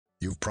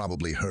You've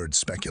probably heard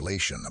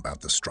speculation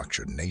about the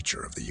structured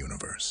nature of the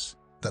universe,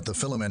 that the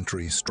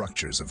filamentary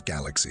structures of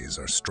galaxies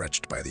are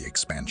stretched by the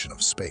expansion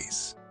of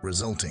space,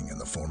 resulting in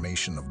the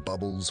formation of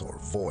bubbles or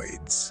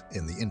voids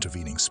in the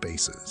intervening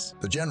spaces.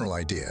 The general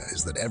idea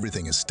is that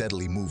everything is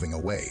steadily moving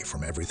away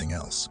from everything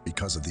else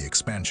because of the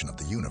expansion of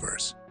the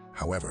universe.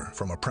 However,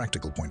 from a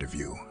practical point of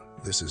view,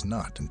 this is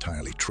not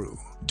entirely true,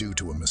 due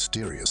to a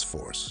mysterious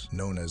force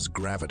known as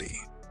gravity.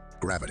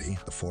 Gravity,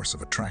 the force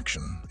of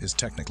attraction, is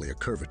technically a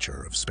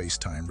curvature of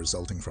space-time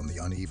resulting from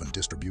the uneven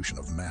distribution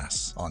of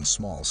mass on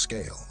small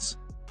scales.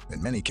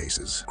 In many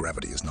cases,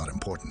 gravity is not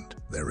important.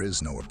 There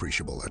is no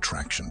appreciable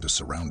attraction to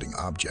surrounding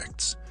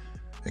objects,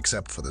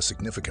 except for the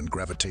significant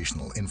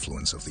gravitational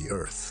influence of the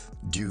Earth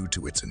due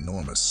to its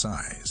enormous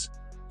size.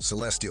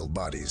 Celestial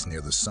bodies near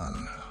the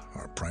Sun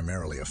are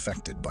primarily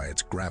affected by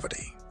its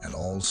gravity, and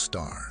all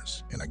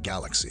stars in a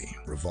galaxy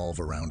revolve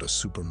around a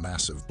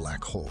supermassive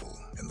black hole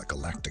in the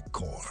galactic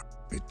core.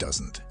 It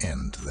doesn't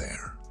end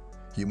there.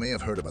 You may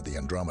have heard about the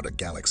Andromeda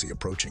galaxy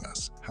approaching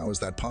us. How is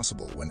that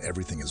possible when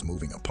everything is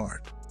moving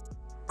apart?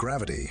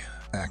 Gravity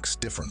acts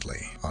differently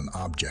on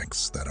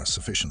objects that are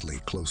sufficiently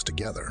close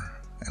together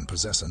and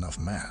possess enough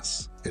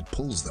mass. It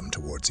pulls them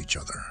towards each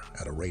other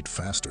at a rate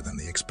faster than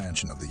the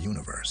expansion of the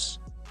universe.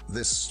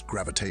 This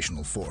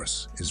gravitational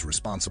force is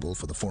responsible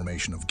for the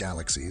formation of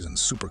galaxies and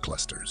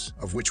superclusters,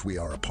 of which we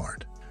are a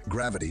part.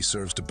 Gravity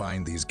serves to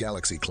bind these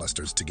galaxy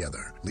clusters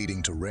together,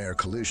 leading to rare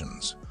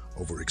collisions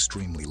over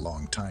extremely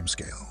long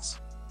timescales.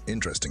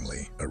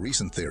 Interestingly, a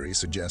recent theory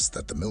suggests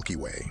that the Milky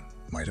Way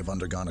might have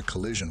undergone a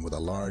collision with a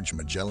large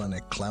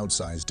Magellanic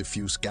cloud-sized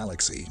diffuse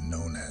galaxy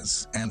known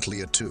as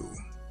Antlia II.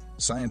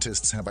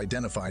 Scientists have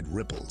identified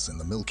ripples in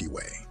the Milky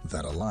Way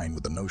that align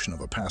with the notion of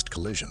a past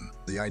collision.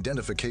 The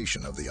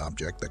identification of the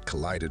object that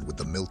collided with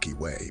the Milky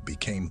Way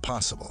became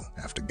possible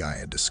after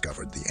Gaia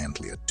discovered the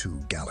Antlia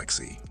II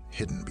galaxy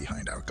hidden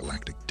behind our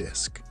galactic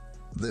disk.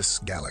 This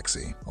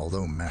galaxy,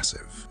 although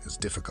massive, is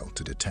difficult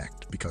to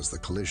detect because the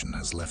collision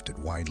has left it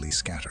widely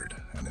scattered,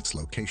 and its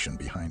location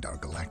behind our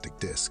galactic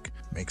disk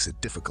makes it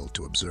difficult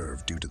to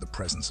observe due to the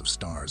presence of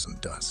stars and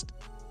dust.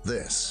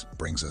 This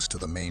brings us to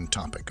the main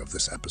topic of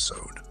this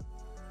episode: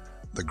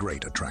 the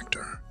Great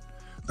Attractor.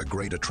 The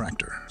Great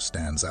Attractor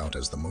stands out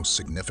as the most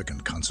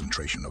significant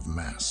concentration of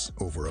mass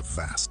over a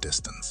vast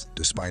distance.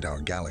 Despite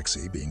our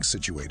galaxy being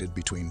situated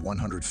between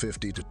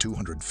 150 to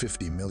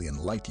 250 million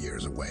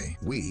light-years away,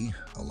 we,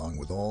 along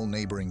with all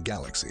neighboring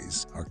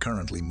galaxies, are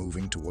currently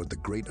moving toward the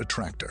Great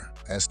Attractor,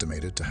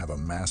 estimated to have a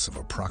mass of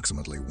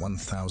approximately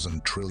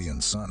 1,000 trillion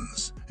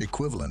suns,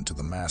 equivalent to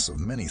the mass of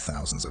many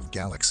thousands of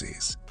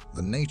galaxies.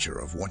 The nature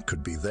of what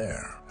could be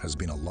there has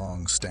been a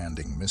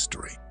long-standing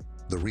mystery.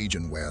 The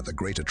region where the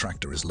Great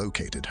Attractor is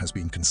located has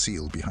been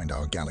concealed behind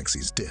our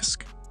galaxy's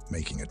disk,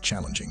 making it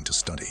challenging to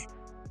study.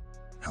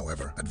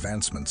 However,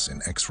 advancements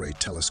in X-ray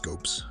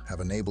telescopes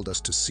have enabled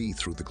us to see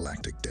through the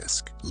galactic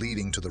disk,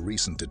 leading to the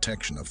recent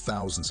detection of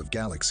thousands of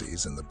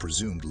galaxies in the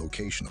presumed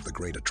location of the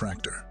Great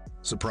Attractor.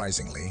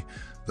 Surprisingly,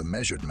 the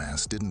measured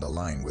mass didn't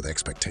align with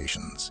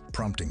expectations,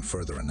 prompting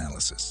further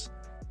analysis.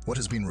 What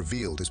has been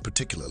revealed is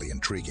particularly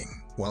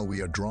intriguing. While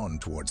we are drawn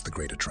towards the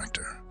Great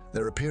Attractor,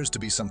 there appears to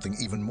be something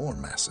even more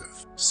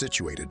massive,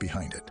 situated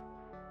behind it.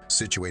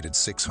 Situated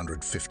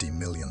 650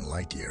 million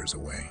light-years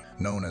away,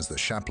 known as the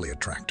Shapley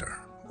Attractor,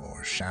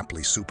 or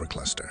Shapley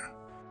Supercluster.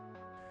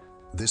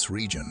 This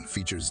region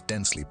features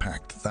densely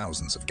packed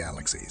thousands of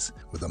galaxies,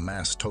 with a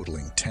mass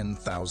totaling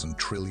 10,000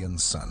 trillion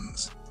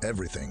suns.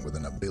 Everything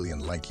within a billion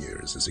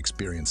light-years is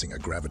experiencing a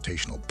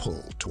gravitational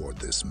pull toward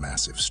this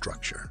massive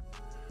structure.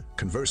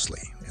 Conversely,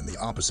 in the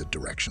opposite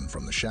direction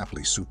from the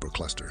Shapley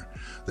supercluster,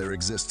 there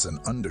exists an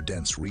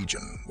underdense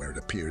region where it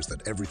appears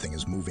that everything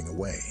is moving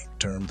away,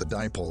 termed the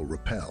dipole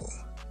repel.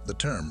 The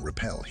term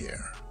repel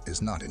here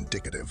is not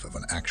indicative of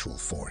an actual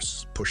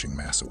force pushing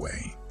mass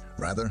away.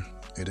 Rather,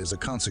 it is a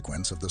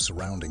consequence of the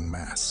surrounding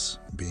mass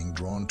being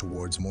drawn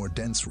towards more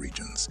dense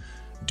regions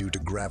due to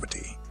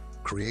gravity,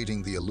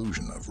 creating the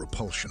illusion of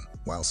repulsion.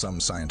 While some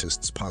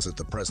scientists posit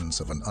the presence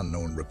of an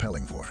unknown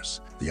repelling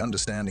force, the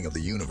understanding of the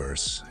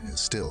universe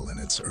is still in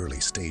its early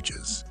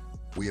stages.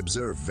 We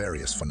observe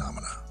various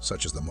phenomena,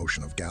 such as the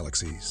motion of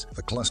galaxies,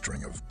 the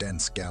clustering of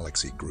dense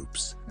galaxy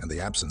groups, and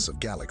the absence of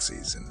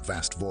galaxies in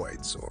vast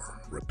voids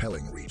or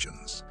repelling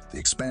regions. The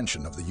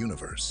expansion of the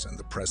universe and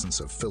the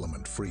presence of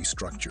filament-free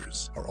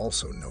structures are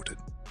also noted.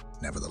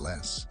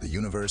 Nevertheless, the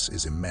universe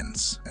is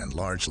immense and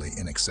largely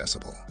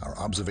inaccessible. Our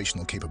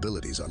observational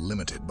capabilities are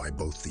limited by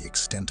both the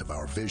extent of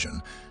our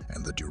vision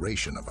and the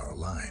duration of our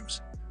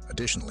lives.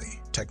 Additionally,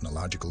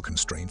 technological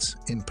constraints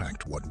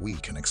impact what we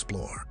can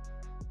explore.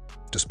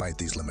 Despite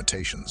these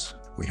limitations,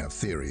 we have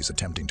theories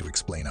attempting to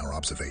explain our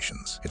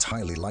observations. It's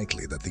highly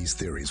likely that these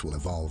theories will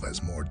evolve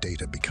as more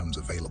data becomes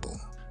available.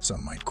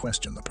 Some might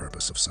question the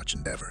purpose of such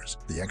endeavors.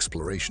 The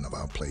exploration of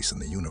our place in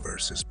the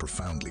universe is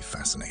profoundly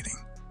fascinating.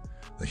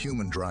 The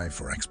human drive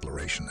for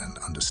exploration and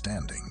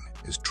understanding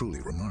is truly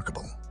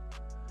remarkable.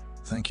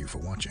 Thank you for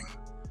watching.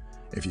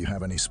 If you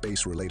have any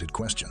space-related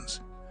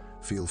questions,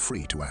 feel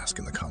free to ask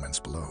in the comments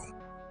below.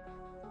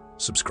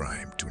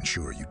 Subscribe to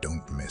ensure you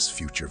don't miss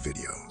future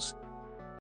videos.